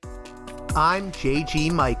I'm J.G.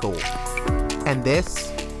 Michael, and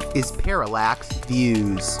this is Parallax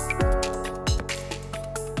Views.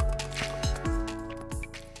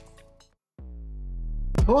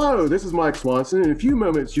 Hello, this is Mike Swanson. In a few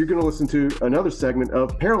moments, you're going to listen to another segment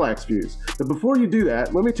of Parallax Views. But before you do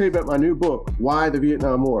that, let me tell you about my new book, Why the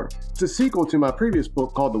Vietnam War. It's a sequel to my previous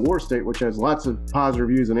book called The War State, which has lots of positive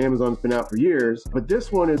reviews on Amazon. It's been out for years. But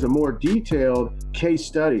this one is a more detailed case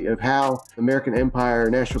study of how the American Empire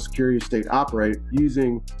and national security state operate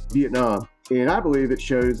using Vietnam. And I believe it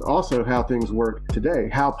shows also how things work today,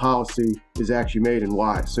 how policy is actually made and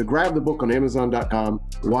why. So grab the book on Amazon.com,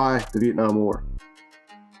 Why the Vietnam War.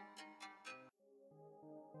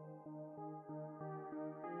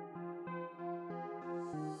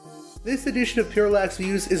 This edition of Parallax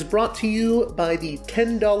Views is brought to you by the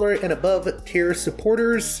 $10 and above tier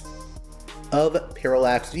supporters of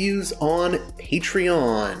Parallax Views on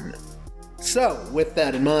Patreon. So, with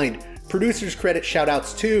that in mind, producers credit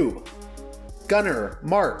shoutouts to Gunnar,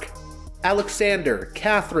 Mark, Alexander,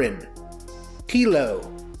 Catherine,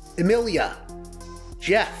 Tilo, Emilia,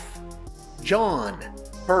 Jeff, John,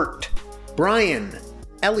 Bert, Brian,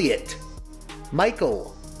 Elliot,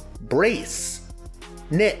 Michael, Brace,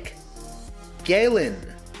 Nick, Galen,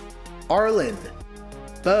 Arlen,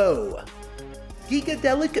 Bo,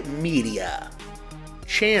 Gigadelic Media,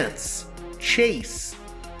 Chance, Chase,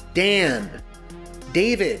 Dan,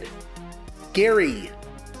 David, Gary,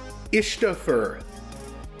 Ishtofer,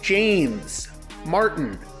 James,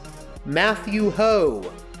 Martin, Matthew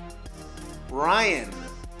Ho, Ryan,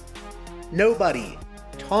 Nobody,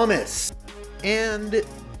 Thomas, and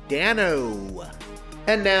Dano.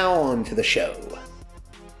 And now on to the show.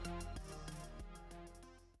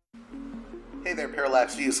 Hey there,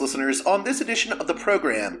 Parallax Views listeners. On this edition of the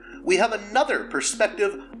program, we have another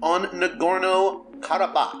perspective on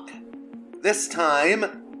Nagorno-Karabakh. This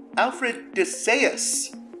time, Alfred de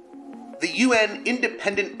Zayas, the UN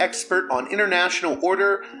independent expert on international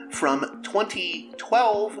order from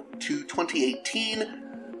 2012 to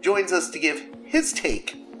 2018, joins us to give his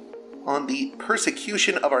take on the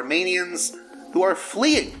persecution of Armenians who are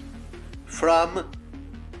fleeing from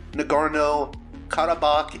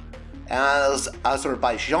Nagorno-Karabakh as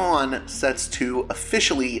Azerbaijan sets to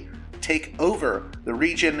officially take over the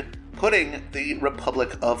region, putting the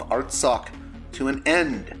Republic of Artsakh to an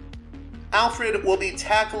end. Alfred will be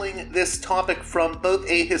tackling this topic from both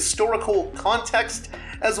a historical context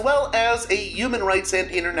as well as a human rights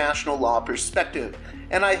and international law perspective,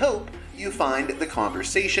 and I hope you find the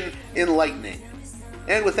conversation enlightening.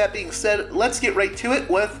 And with that being said, let's get right to it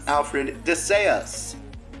with Alfred de Zayas.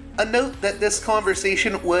 A note that this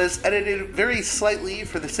conversation was edited very slightly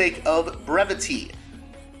for the sake of brevity.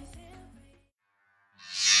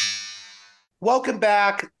 Welcome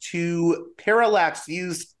back to Parallax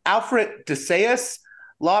Views. Alfred de Zayas,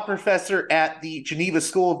 law professor at the Geneva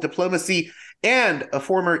School of Diplomacy and a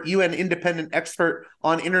former UN independent expert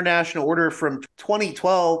on international order from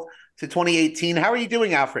 2012 to 2018. How are you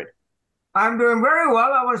doing, Alfred? I'm doing very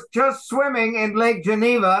well. I was just swimming in Lake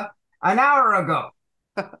Geneva an hour ago.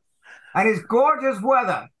 And it's gorgeous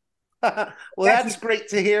weather. Well, that's great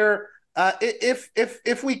to hear.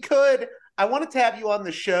 If we could, I wanted to have you on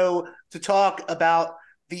the show to talk about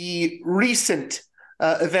the recent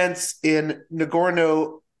events in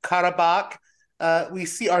Nagorno-Karabakh. We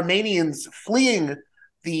see Armenians fleeing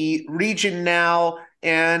the region now,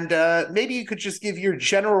 and maybe you could just give your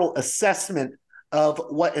general assessment of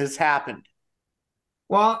what has happened.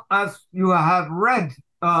 Well, as you have read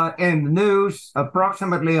in the news,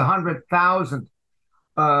 approximately 100,000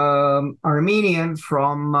 Armenians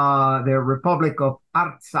from the Republic of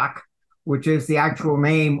Artsakh, which is the actual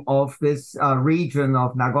name of this region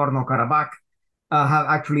of Nagorno-Karabakh, have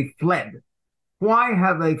actually fled. Why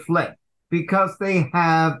have they fled? Because they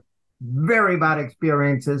have very bad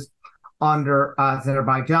experiences under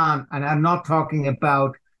Azerbaijan. And I'm not talking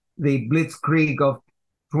about the blitzkrieg of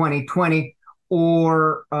 2020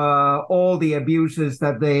 or all the abuses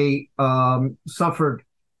that they suffered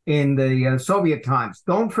in the Soviet times.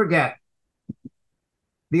 Don't forget,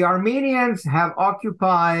 the Armenians have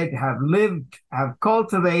occupied, have lived, have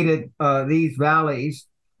cultivated these valleys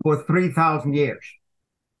for 3,000 years.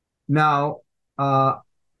 Now,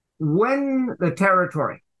 when the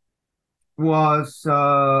territory was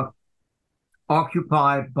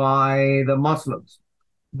occupied by the Muslims,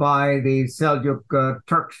 by the Seljuk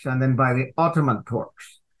Turks, and then by the Ottoman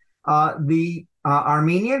Turks, the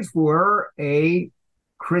Armenians were a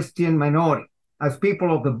Christian minority. As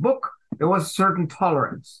people of the book, there was a certain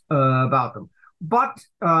tolerance about them. But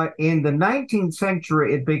in the 19th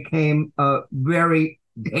century, it became very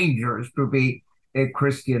dangerous, to be a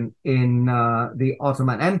Christian in the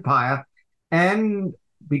Ottoman Empire. And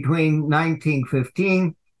between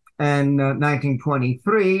 1915 and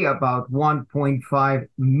 1923, about 1.5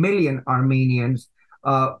 million Armenians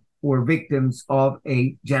were victims of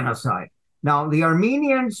a genocide. Now, the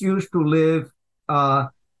Armenians used to live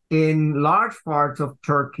in large parts of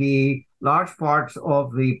Turkey, large parts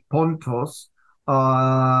of the Pontus.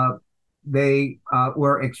 They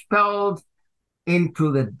were expelled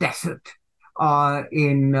into the desert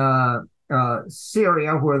in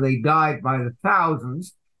Syria, where they died by the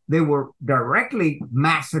thousands. They were directly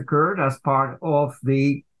massacred as part of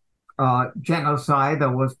the genocide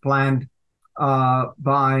that was planned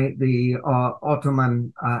by the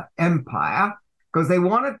Ottoman Empire, because they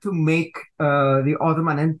wanted to make the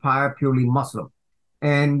Ottoman Empire purely Muslim.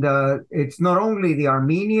 And it's not only the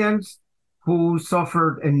Armenians who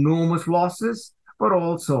suffered enormous losses, but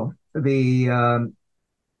also the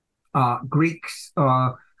Greeks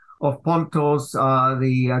of Pontus,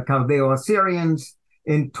 the Chaldeo-Assyrians.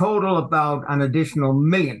 In total, about an additional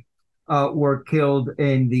million were killed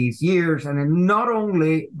in these years, and not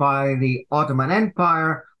only by the Ottoman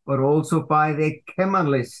Empire, but also by the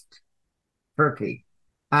Kemalist Turkey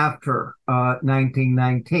after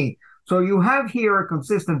 1919. So you have here a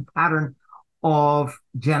consistent pattern of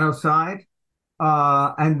genocide,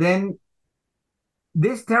 and then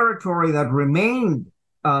this territory that remained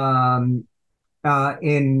in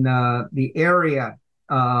the area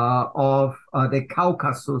of the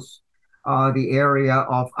Caucasus, the area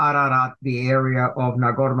of Ararat, the area of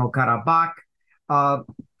Nagorno-Karabakh. Part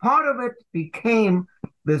of it became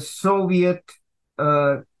the Soviet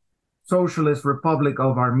Socialist Republic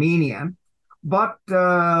of Armenia, but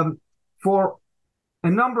for a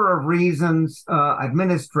number of reasons,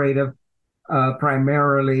 administrative,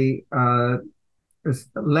 primarily,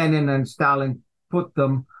 Lenin and Stalin put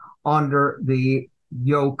them under the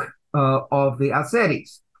yoke of the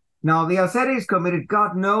Azeris. Now, the Azeris committed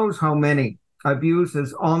God knows how many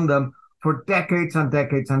abuses on them for decades and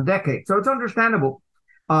decades and decades. So it's understandable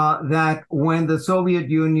that when the Soviet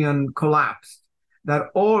Union collapsed,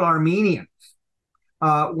 that all Armenians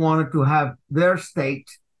wanted to have their state,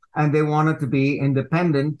 and they wanted to be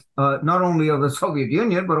independent, not only of the Soviet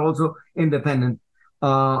Union, but also independent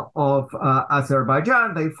of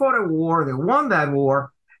Azerbaijan. They fought a war, they won that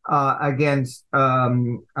war against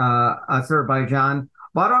Azerbaijan,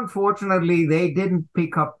 but unfortunately they didn't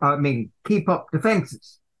keep up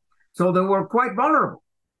defenses. So they were quite vulnerable.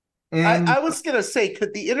 And I was going to say,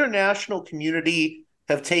 could the international community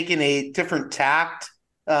have taken a different tact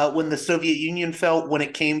when the Soviet Union fell when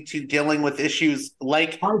it came to dealing with issues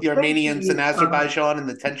like the Armenians and Azerbaijan and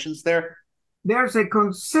the tensions there? There's a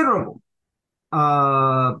considerable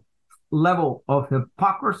level of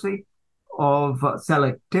hypocrisy, of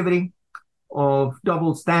selectivity, of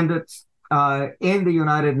double standards in the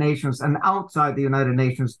United Nations and outside the United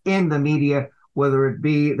Nations, in the media, whether it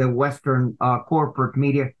be the Western corporate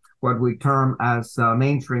media, what we term as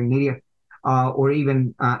mainstream media, or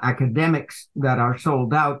even academics that are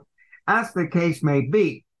sold out, as the case may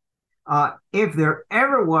be. If there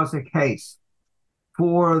ever was a case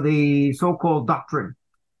for the so-called doctrine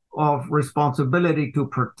of responsibility to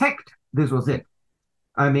protect, this was it.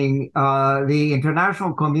 I mean, the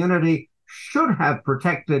international community should have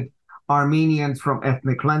protected Armenians from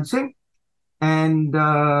ethnic cleansing, and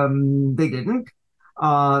they didn't.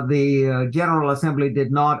 The General Assembly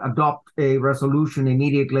did not adopt a resolution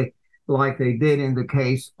immediately like they did in the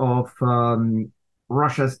case of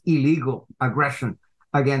Russia's illegal aggression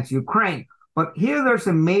against Ukraine. But here there's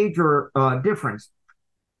a major difference.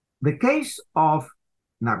 The case of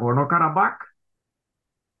Nagorno-Karabakh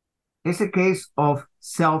is a case of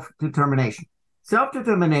self-determination.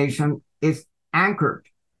 Self-determination is anchored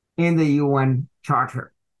in the UN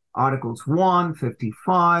Charter, Articles 1,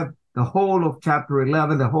 55, the whole of Chapter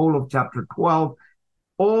 11, the whole of Chapter 12,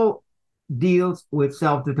 all deals with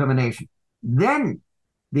self-determination. Then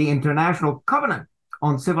the International Covenant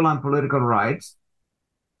on Civil and Political Rights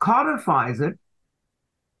codifies it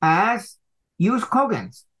as jus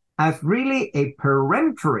cogens, as really a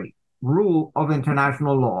peremptory rule of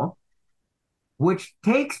international law, which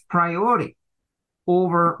takes priority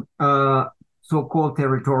over so-called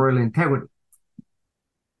territorial integrity.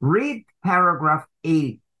 Read paragraph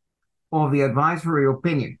 80 of the advisory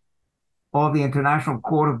opinion of the International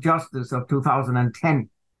Court of Justice of 2010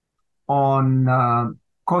 on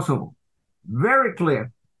Kosovo. Very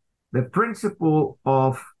clear. The principle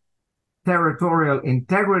of territorial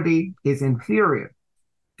integrity is inferior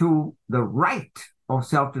to the right of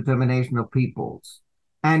self-determination of peoples.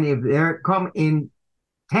 And if there come in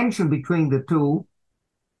tension between the two,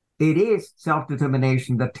 it is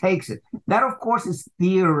self-determination that takes it. That, of course, is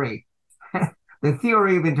theory. The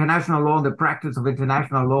theory of international law and the practice of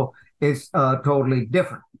international law is totally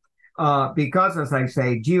different. Because, as I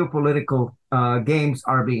say, geopolitical games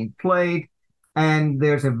are being played, and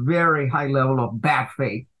there's a very high level of bad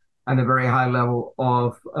faith and a very high level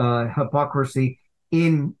of hypocrisy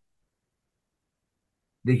in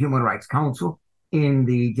the Human Rights Council, in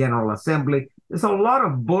the General Assembly. There's a lot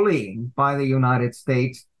of bullying by the United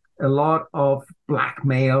States, a lot of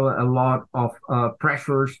blackmail, a lot of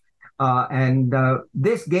pressures. And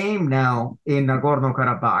this game now in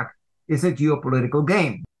Nagorno-Karabakh is a geopolitical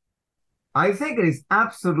game. I think it is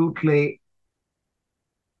absolutely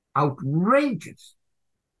outrageous.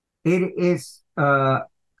 It is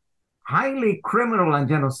highly criminal and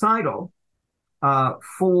genocidal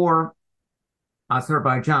for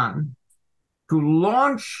Azerbaijan to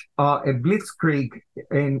launch a blitzkrieg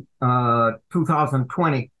in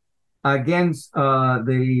 2020 against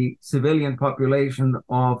the civilian population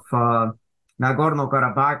of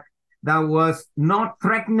Nagorno-Karabakh that was not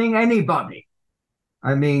threatening anybody.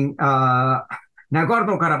 I mean,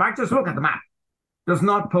 Nagorno-Karabakh, just look at the map, does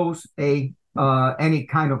not pose any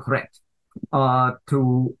kind of threat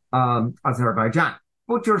to Azerbaijan.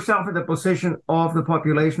 Put yourself in the position of the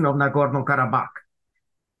population of Nagorno-Karabakh.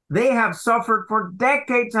 They have suffered for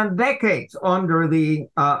decades and decades under the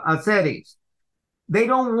Azeris. They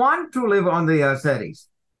don't want to live on the Azeris.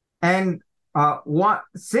 And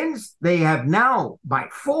since they have now, by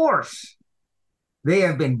force, they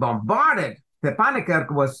have been bombarded.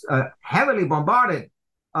 Stepanakert was heavily bombarded,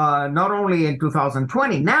 not only in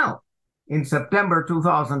 2020, now in September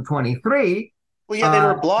 2023. Well, yeah, they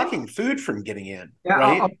were blocking food from getting in,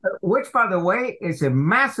 right? Which, by the way, is a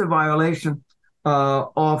massive violation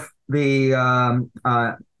of the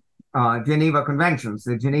Geneva Conventions,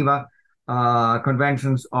 the Geneva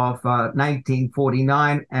Conventions of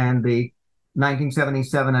 1949 and the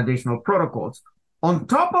 1977 additional protocols. On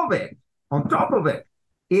top of it,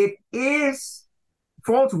 it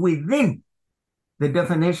falls within the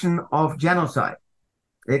definition of genocide.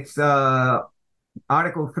 It's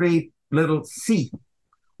Article 3, little c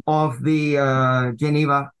of the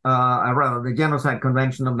the Genocide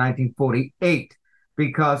Convention of 1948,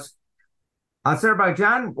 because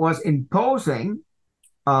Azerbaijan was imposing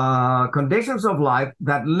conditions of life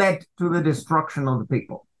that led to the destruction of the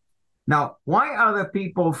people. Now, why are the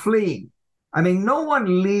people fleeing? I mean, no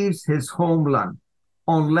one leaves his homeland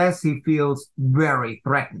unless he feels very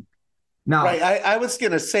threatened. Now, right, I was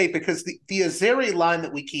going to say, because the Azeri line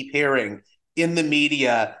that we keep hearing in the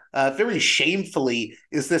media, very shamefully,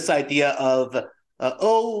 is this idea of,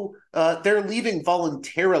 they're leaving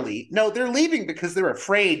voluntarily. No, they're leaving because they're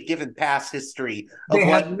afraid, given past history of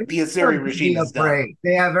what the Azeri regime has done.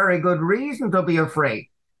 They have very good reason to be afraid.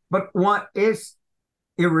 But what is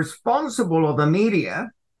irresponsible of the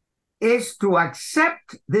media is to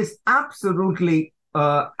accept this absolutely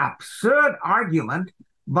absurd argument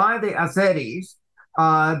by the Azeris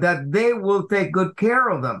that they will take good care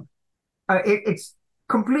of them. It's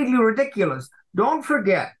completely ridiculous. Don't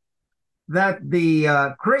forget that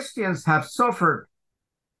the Christians have suffered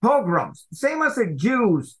pogroms, same as the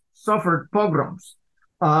Jews suffered pogroms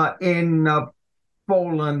in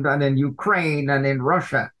Poland and in Ukraine and in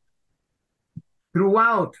Russia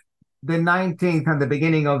throughout the 19th and the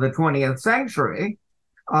beginning of the 20th century.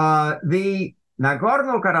 The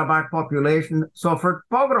Nagorno-Karabakh population suffered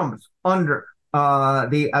pogroms under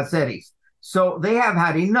the Azeris. So they have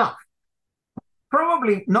had enough.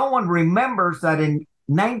 Probably no one remembers that in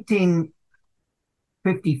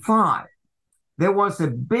 1955, there was a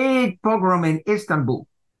big pogrom in Istanbul.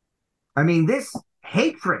 I mean, this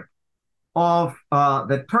hatred of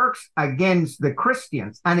the Turks against the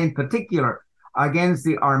Christians, and in particular against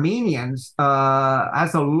the Armenians,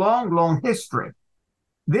 has a long, long history.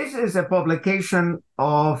 This is a publication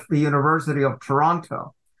of the University of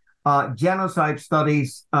Toronto, Genocide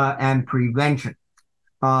Studies and Prevention.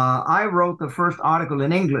 I wrote the first article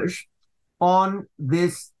in English on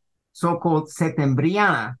this so-called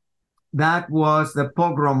Septembriana. That was the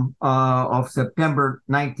pogrom of September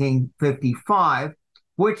 1955,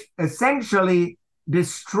 which essentially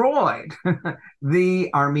destroyed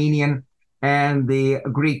the Armenian and the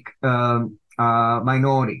Greek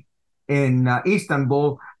minority in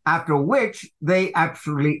Istanbul, after which they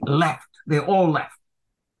actually left. They all left.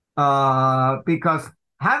 Because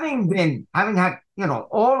having had,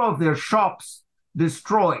 all of their shops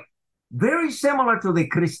destroyed, very similar to the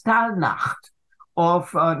Kristallnacht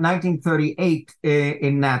of 1938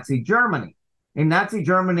 in Nazi Germany. In Nazi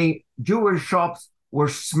Germany, Jewish shops were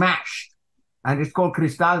smashed. And it's called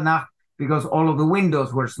Kristallnacht because all of the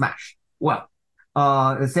windows were smashed. Well,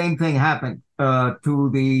 the same thing happened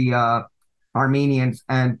to the Armenians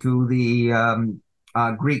and to the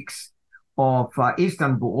Greeks of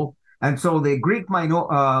Istanbul. And so the Greek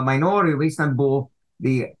minority of Istanbul,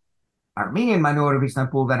 the Armenian minority of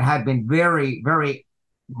Istanbul that had been very, very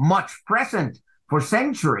much present for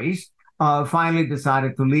centuries, finally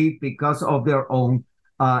decided to leave because of their own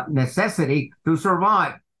necessity to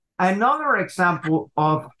survive. Another example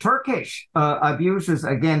of Turkish abuses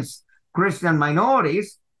against Christian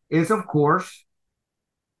minorities is, of course,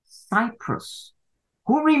 Cyprus.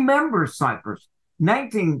 Who remembers Cyprus?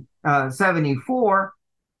 1974,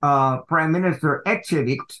 Prime Minister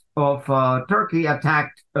Ecevit of Turkey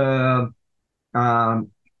attacked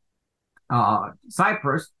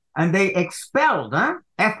Cyprus, and they expelled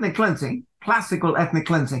ethnic cleansing, classical ethnic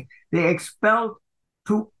cleansing. They expelled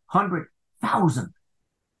 200,000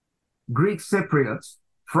 Greek Cypriots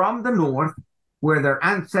from the north, where their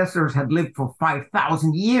ancestors had lived for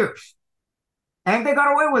 5,000 years. And they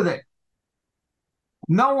got away with it.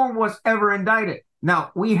 No one was ever indicted.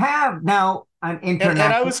 Now, we have now an international...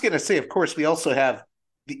 And I was going to say, of course, we also have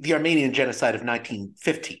the Armenian genocide of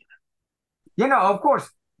 1915. Of course,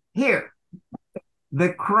 here,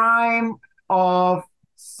 the crime of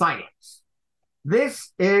silence.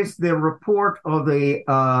 This is the report of the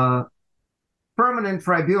Permanent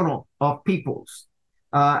Tribunal of Peoples.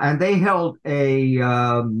 And they held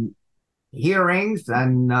hearings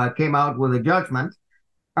and came out with a judgment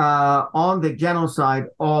on the genocide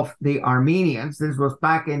of the Armenians. This was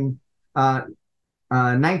back in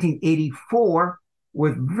 1984,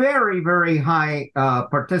 with very, very high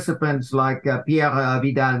participants like Pierre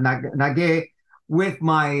Vidal-Naquet, with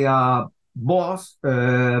my boss,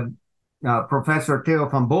 Professor Theo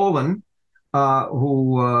van Boven,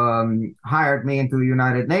 who hired me into the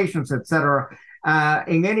United Nations, etc.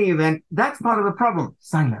 In any event, that's part of the problem: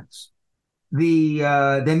 silence.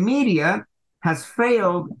 The media has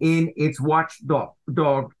failed in its watchdog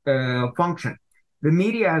function. The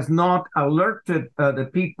media has not alerted the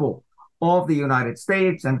people of the United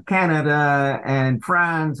States and Canada and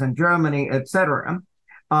France and Germany, etc.,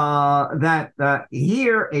 that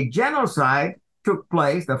here a genocide took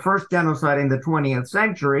place, the first genocide in the 20th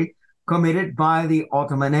century, committed by the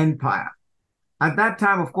Ottoman Empire. At that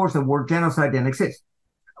time, of course, the word genocide didn't exist.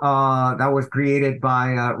 That was created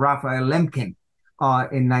by Raphael Lemkin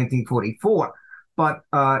in 1944. But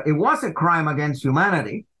it was a crime against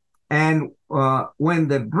humanity. And when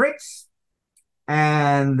the Brits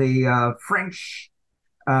and the French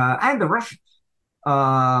and the Russians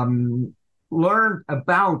learned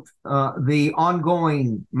about the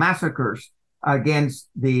ongoing massacres against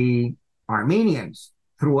the Armenians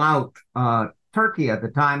throughout Turkey at the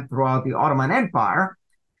time, throughout the Ottoman Empire,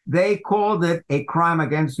 they called it a crime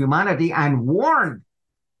against humanity and warned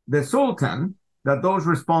the Sultan that those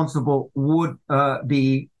responsible would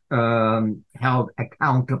be held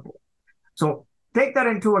accountable. So take that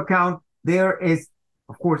into account. There is,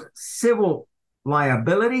 of course, civil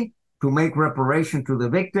liability to make reparation to the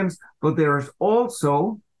victims, but there is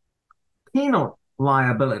also penal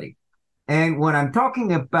liability. And when I'm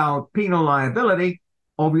talking about penal liability,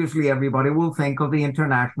 obviously everybody will think of the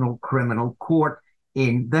International Criminal Court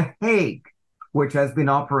in The Hague, which has been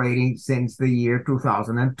operating since the year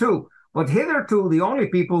 2002. But hitherto, the only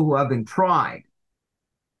people who have been tried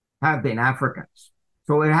have been Africans.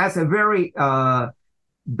 So it has a very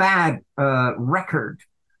bad record.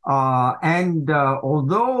 And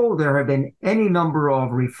although there have been any number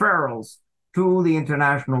of referrals to the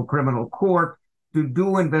International Criminal Court to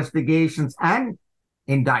do investigations and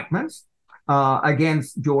indictments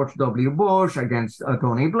against George W. Bush, against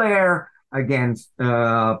Tony Blair, against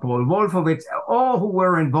Paul Wolfowitz, all who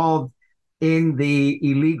were involved in the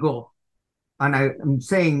illegal, and I'm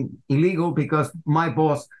saying illegal because my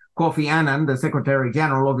boss, Kofi Annan, the Secretary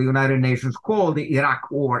General of the United Nations, called the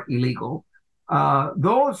Iraq War illegal.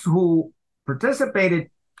 Those who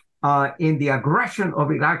participated in the aggression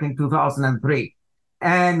of Iraq in 2003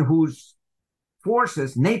 and whose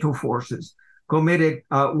forces, NATO forces, committed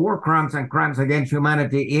war crimes and crimes against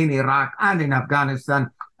humanity in Iraq and in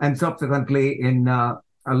Afghanistan and subsequently in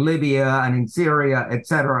Libya and in Syria,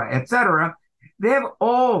 etc., they have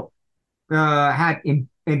all had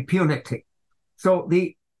impunity. So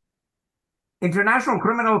the International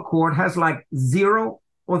Criminal Court has like zero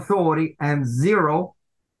authority and zero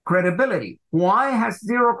credibility. Why has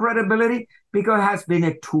zero credibility? Because it has been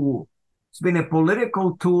a tool. It's been a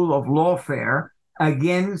political tool of lawfare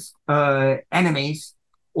against enemies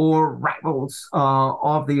or rivals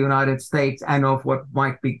of the United States and of what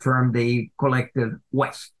might be termed the collective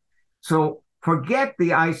West. So forget the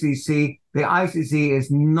ICC. The ICC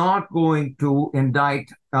is not going to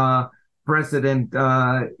indict President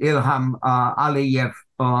Ilham Aliyev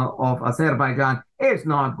of Azerbaijan. It's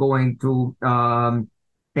not going to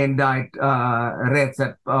indict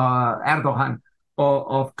Recep Erdogan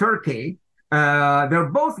of Turkey. They're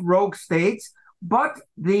both rogue states, but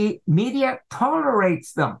the media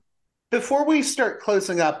tolerates them. Before we start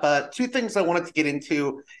closing up, two things I wanted to get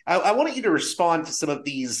into. I wanted you to respond to some of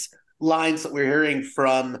these lines that we're hearing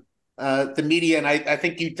from the media, and I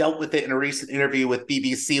think you dealt with it in a recent interview with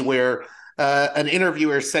BBC where an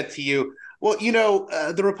interviewer said to you, well,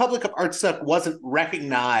 the Republic of Artsakh wasn't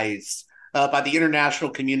recognized by the international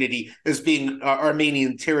community as being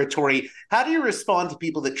Armenian territory. How do you respond to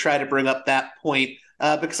people that try to bring up that point?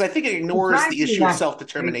 Because I think it ignores the issue of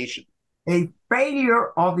self-determination. A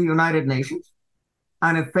failure of the United Nations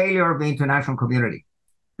and a failure of the international community.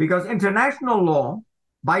 Because international law,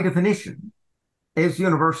 by definition, is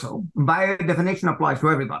universal. By definition, applies to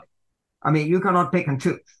everybody. I mean, you cannot pick and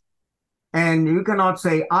choose. And you cannot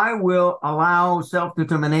say, I will allow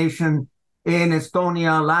self-determination in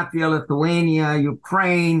Estonia, Latvia, Lithuania,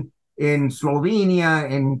 Ukraine, in Slovenia,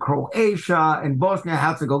 in Croatia, in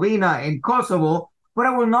Bosnia-Herzegovina, in Kosovo, but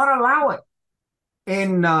I will not allow it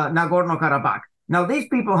in Nagorno-Karabakh. Now, these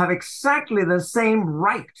people have exactly the same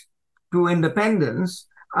right to independence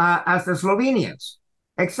as the Slovenians,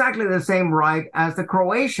 exactly the same right as the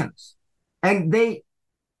Croatians. And they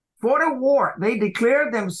fought a war. They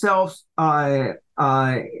declared themselves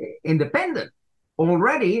independent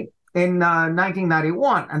already in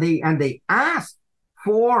 1991, and they asked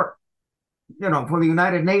for the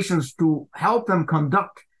United Nations to help them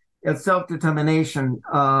conduct a self-determination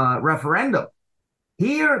referendum.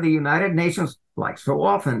 Here, the United Nations, like so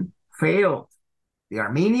often, failed the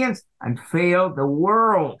Armenians and failed the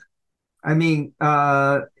world. I mean,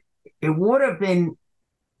 it would have been,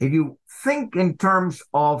 if you think in terms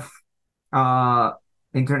of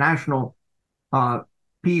international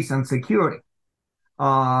peace and security,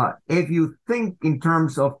 if you think in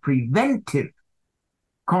terms of preventive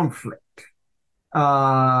conflict,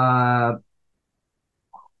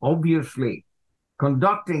 obviously,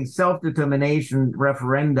 conducting self-determination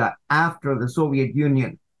referenda after the Soviet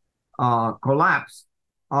Union collapsed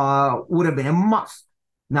would have been a must.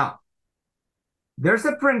 Now, there's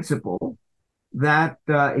a principle that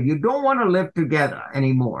if you don't want to live together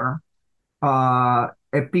anymore, a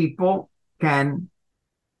people can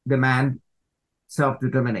demand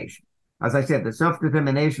self-determination. As I said, the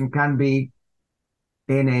self-determination can be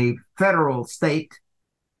in a federal state.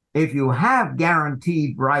 If you have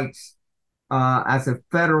guaranteed rights as a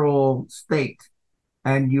federal state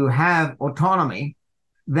and you have autonomy,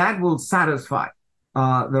 that will satisfy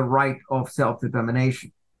the right of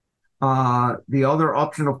self-determination. The other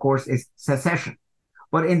option, of course, is secession.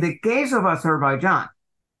 But in the case of Azerbaijan,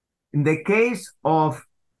 in the case of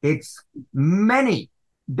its many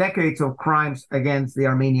decades of crimes against the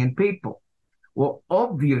Armenian people, well,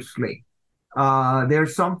 obviously,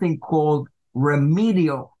 there's something called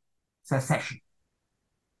remedial secession.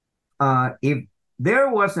 If there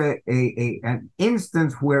was an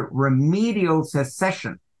instance where remedial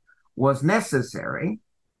secession was necessary,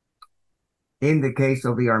 in the case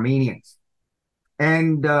of the Armenians.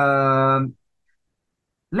 And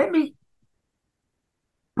let me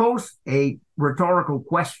pose a rhetorical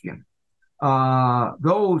question.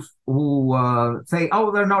 Those who say,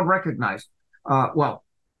 oh, they're not recognized.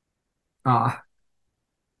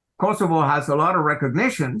 Kosovo has a lot of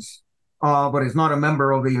recognitions, but it's not a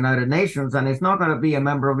member of the United Nations, and it's not going to be a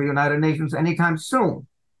member of the United Nations anytime soon.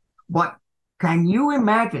 But can you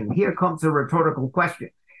imagine, here comes a rhetorical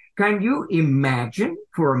question, can you imagine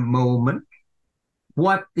for a moment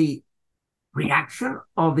what the reaction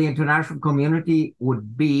of the international community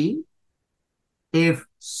would be if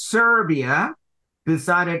Serbia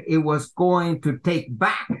decided it was going to take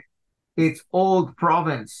back its old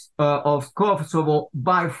province of Kosovo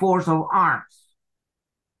by force of arms?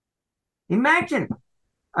 Imagine.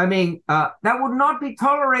 I mean, that would not be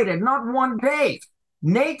tolerated, not one day.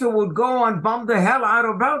 NATO would go and bomb the hell out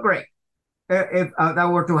of Belgrade if that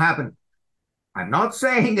were to happen. I'm not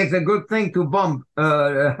saying it's a good thing to bomb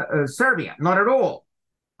Serbia, not at all,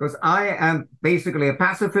 because I am basically a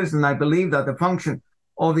pacifist, and I believe that the function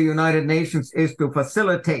of the United Nations is to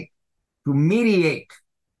facilitate, to mediate,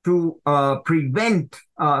 to prevent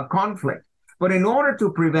conflict. But in order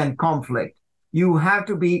to prevent conflict, you have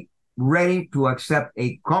to be ready to accept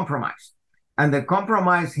a compromise. And the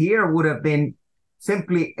compromise here would have been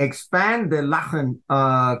simply expand the Lachen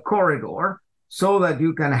corridor so that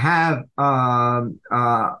you can have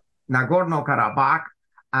Nagorno-Karabakh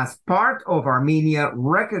as part of Armenia,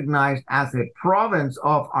 recognized as a province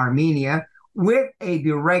of Armenia with a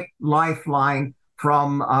direct lifeline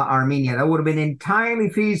from Armenia. That would have been entirely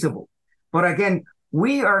feasible. But again,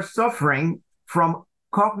 we are suffering from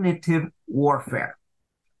cognitive warfare.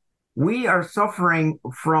 We are suffering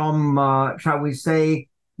from, shall we say,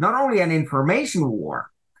 not only an information war,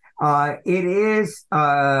 it is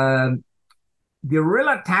guerrilla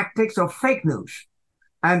tactics of fake news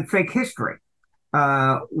and fake history.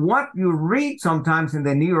 What you read sometimes in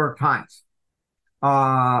the New York Times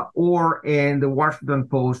or in the Washington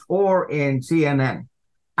Post or in CNN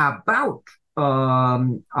about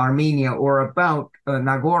Armenia or about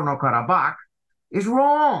Nagorno-Karabakh is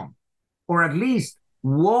wrong, or at least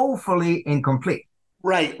woefully incomplete.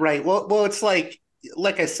 Right. Well, it's like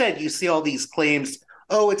I said, you see all these claims,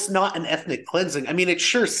 oh, it's not an ethnic cleansing. I mean, it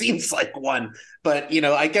sure seems like one, but,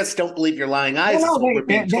 I guess don't believe your lying eyes is what we're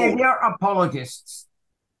being told. They are apologists.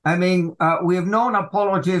 I mean, we've known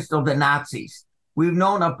apologists of the Nazis. We've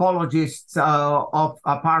known apologists of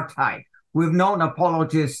apartheid. We've known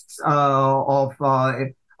apologists of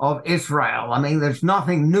Israel. I mean, there's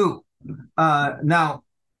nothing new. Now,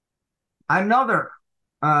 another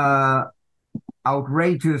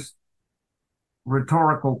outrageous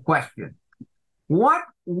rhetorical question. What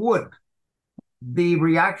would the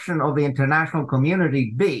reaction of the international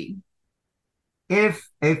community be if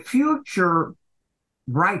a future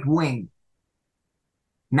right-wing,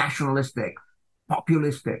 nationalistic,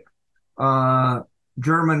 populistic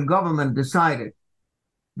German government decided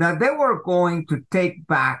that they were going to take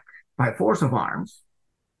back by force of arms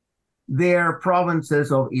their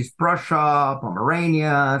provinces of East Prussia,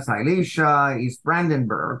 Pomerania, Silesia, East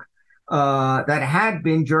Brandenburg, that had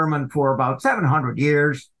been German for about 700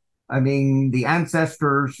 years. I mean, the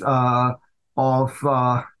ancestors of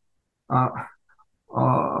Günter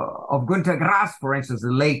Grass, for instance,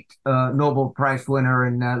 the late Nobel Prize winner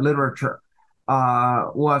in literature,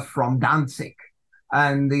 was from Danzig.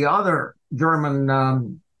 And the other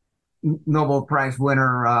German Nobel Prize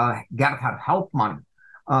winner, Gerhard Hauptmann,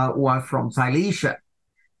 was from Silesia.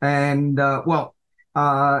 And,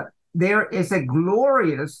 there is a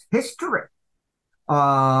glorious history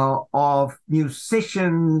of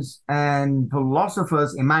musicians and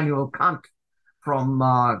philosophers, Immanuel Kant from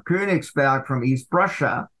Königsberg, from East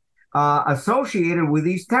Prussia, associated with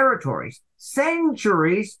these territories.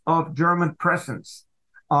 Centuries of German presence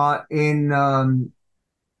in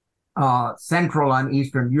Central and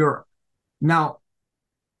Eastern Europe. Now,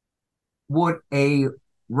 would a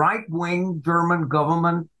right-wing German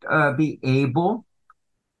government be able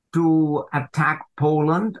to attack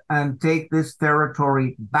Poland and take this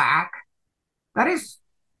territory back? That is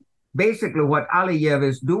basically what Aliyev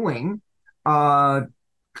is doing,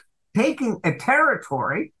 taking a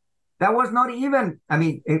territory that was not even, I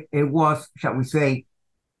mean, it was, shall we say,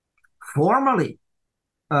 formally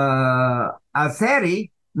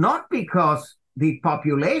Azeri, not because the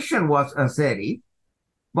population was Azeri,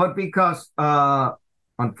 but because,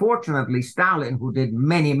 unfortunately, Stalin, who did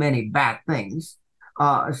many, many bad things,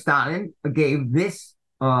 Stalin gave this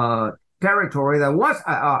territory that was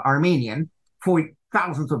Armenian for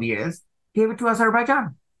thousands of years, gave it to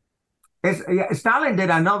Azerbaijan. Stalin did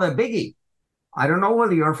another biggie. I don't know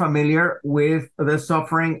whether you're familiar with the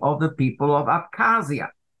suffering of the people of Abkhazia.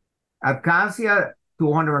 Abkhazia,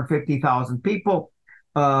 250,000 people.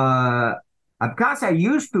 Abkhazia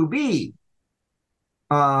used to be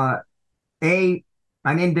an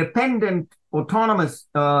independent, autonomous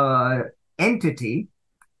entity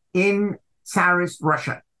in Tsarist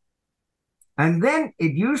Russia. And then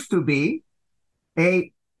it used to be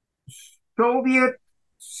a Soviet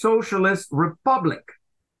Socialist Republic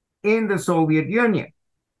in the Soviet Union.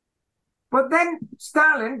 But then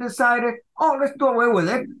Stalin decided, oh, let's do away with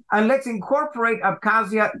it and let's incorporate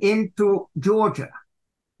Abkhazia into Georgia.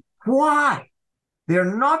 Why? They're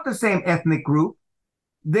not the same ethnic group.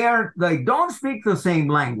 They don't speak the same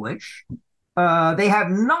language. They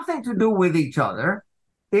have nothing to do with each other.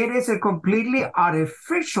 It is a completely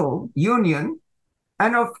artificial union.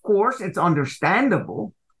 And of course, it's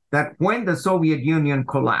understandable that when the Soviet Union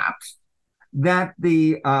collapsed, that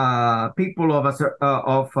the people of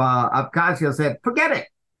Abkhazia said, forget it.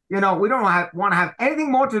 We don't want to have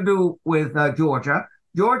anything more to do with Georgia.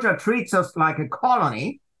 Georgia treats us like a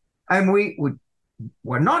colony, and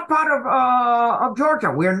we're not part of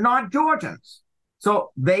Georgia. We're not Georgians.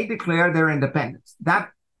 So they declared their independence.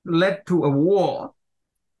 That led to a war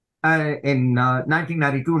in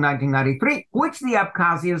 1992, 1993, which the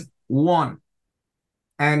Abkhazians won.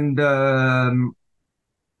 And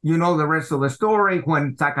you know the rest of the story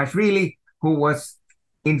when Saakashvili, who was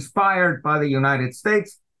inspired by the United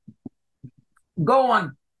States, go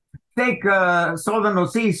on, take southern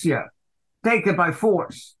Ossetia, take it by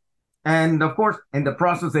force. And of course, in the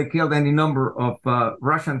process, they killed any number of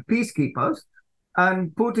Russian peacekeepers.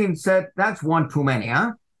 And Putin said, that's one too many,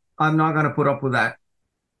 huh? I'm not going to put up with that.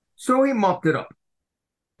 So he mopped it up.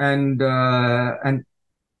 And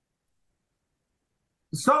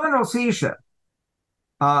southern Ossetia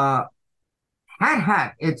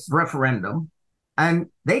had its referendum, and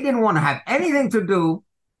they didn't want to have anything to do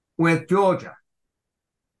with Georgia.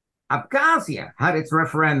 Abkhazia had its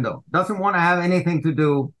referendum, doesn't want to have anything to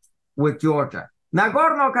do with Georgia.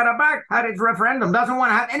 Nagorno-Karabakh had its referendum, doesn't want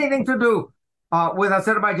to have anything to do with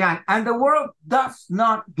Azerbaijan. And the world does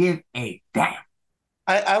not give a damn.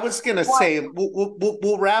 I was going to say,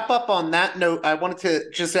 we'll wrap up on that note. I wanted to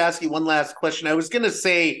just ask you one last question. I was going to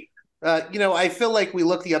say, I feel like we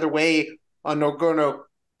look the other way on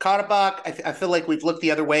Nagorno-Karabakh. I feel like we've looked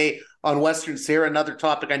the other way on Western Syria, another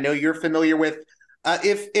topic I know you're familiar with.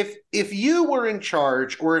 If you were in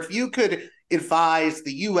charge, or if you could advise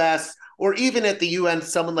the U.S. or even at the UN,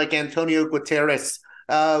 someone like Antonio Guterres,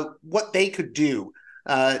 what they could do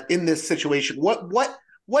in this situation,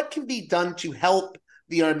 what can be done to help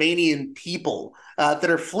the Armenian people that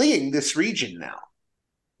are fleeing this region now?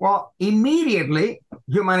 Well, immediately,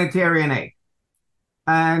 humanitarian aid.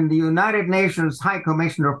 And the United Nations High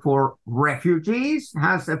Commissioner for Refugees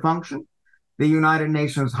has a function. The United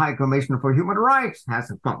Nations High Commissioner for Human Rights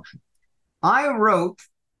has a function. I wrote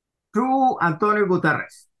to Antonio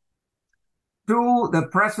Guterres, to the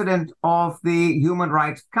President of the Human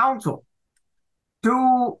Rights Council,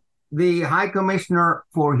 to the High Commissioner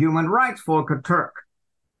for Human Rights, Volker Turk,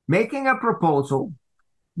 making a proposal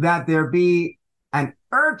that there be an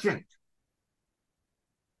urgent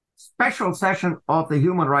special session of the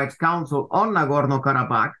Human Rights Council on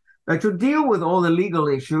Nagorno-Karabakh that should deal with all the legal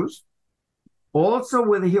issues, also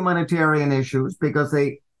with the humanitarian issues, because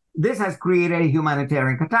this has created a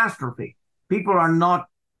humanitarian catastrophe. People are not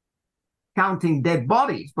counting dead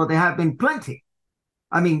bodies, but there have been plenty.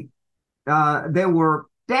 I mean, there were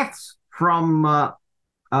deaths from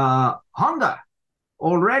hunger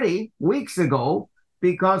already weeks ago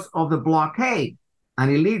because of the blockade, an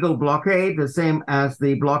illegal blockade, the same as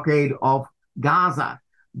the blockade of Gaza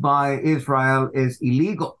by Israel is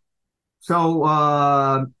illegal. So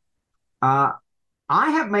I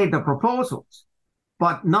have made the proposals,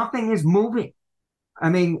 but nothing is moving. I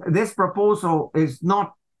mean, this proposal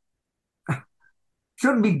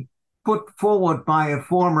shouldn't be put forward by a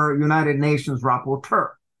former United Nations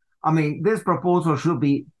rapporteur. I mean, this proposal should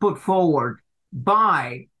be put forward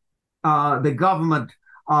by the government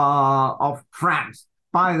of France,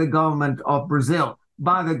 by the government of Brazil,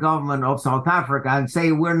 by the government of South Africa, and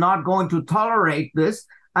say, we're not going to tolerate this,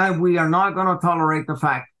 and we are not going to tolerate the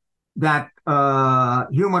fact that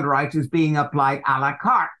human rights is being applied a la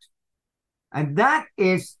carte. And that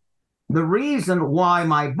is the reason why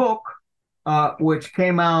my book, which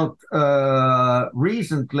came out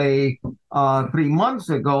recently, 3 months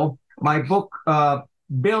ago, my book,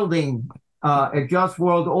 Building a Just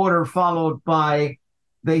World Order, followed by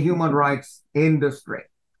the Human Rights Industry.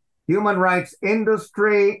 Human Rights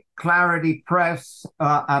Industry, Clarity Press,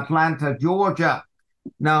 Atlanta, Georgia.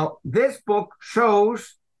 Now, this book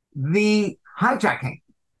shows the hijacking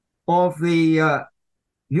of the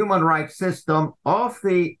human rights system, of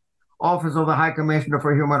the Office of the High Commissioner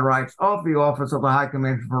for Human Rights, of the Office of the High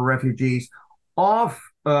Commissioner for Refugees, of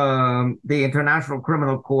the International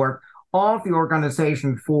Criminal Court, of the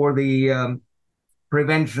Organization for the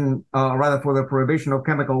Prohibition of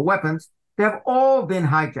Chemical Weapons. They have all been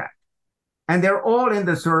hijacked. And they're all in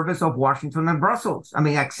the service of Washington and Brussels. I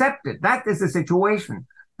mean, accept it. That is the situation.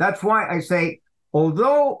 That's why I say,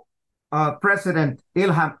 although President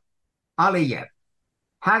Ilham Aliyev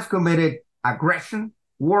has committed aggression,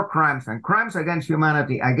 war crimes, and crimes against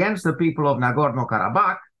humanity against the people of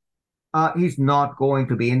Nagorno-Karabakh, he's not going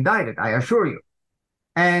to be indicted, I assure you.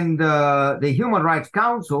 And the Human Rights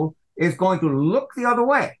Council is going to look the other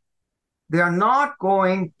way. They are not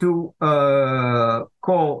going to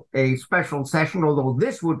call a special session, although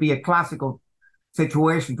this would be a classical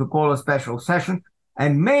situation to call a special session.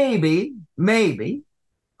 And maybe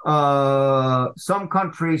some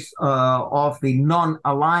countries of the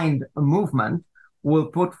non-aligned movement will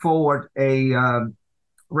put forward a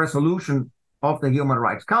resolution of the Human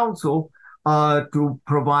Rights Council to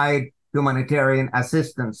provide humanitarian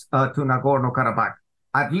assistance to Nagorno-Karabakh.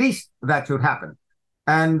 At least that should happen.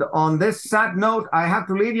 And on this sad note, I have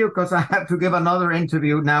to leave you because I have to give another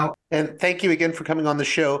interview now. And thank you again for coming on the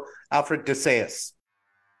show, Alfred de Zayas.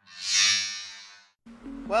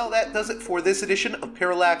 Well, that does it for this edition of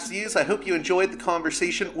Parallax Views. I hope you enjoyed the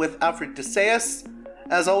conversation with Alfred de Zayas.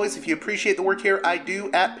 As always, if you appreciate the work here I do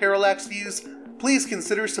at Parallax Views, please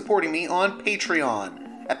consider supporting me on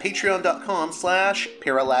Patreon at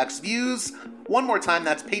patreon.com/parallaxviews. One more time,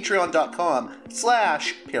 that's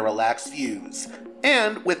patreon.com/parallaxviews.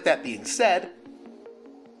 And with that being said,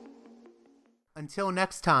 until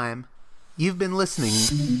next time, you've been listening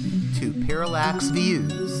to Parallax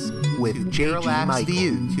Views with Parallax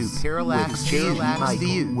Views. To Parallax Views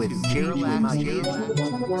with Parallax Views.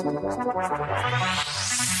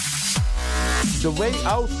 The way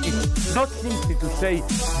out is not simply to say,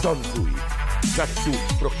 don't do it, just to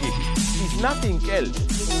prohibit. It's nothing else.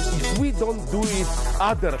 If we don't do it,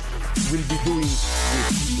 others will be doing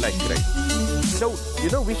it like crazy. So,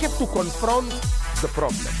 we have to confront the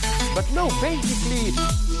problem. But no, basically,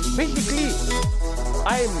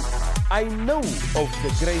 I know of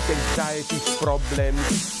the great anxieties,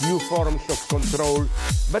 problems, new forms of control,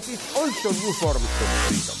 but it's also new forms of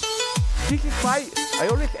freedom. This is why I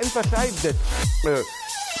always emphasize that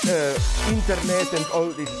internet and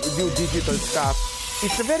all this new digital stuff,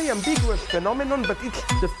 it's a very ambiguous phenomenon, but it's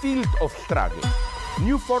the field of struggle.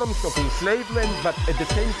 New forms of enslavement, but at the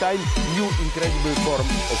same time, new incredible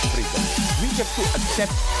forms of freedom. We have to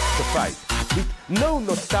accept the fight with no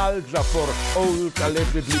nostalgia for old,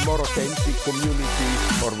 allegedly more authentic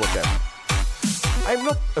communities or whatever. I'm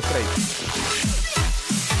not afraid.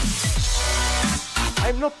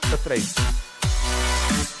 I'm not afraid.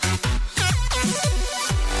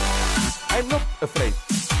 I'm not afraid.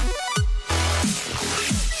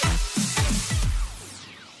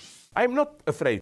 I'm not afraid.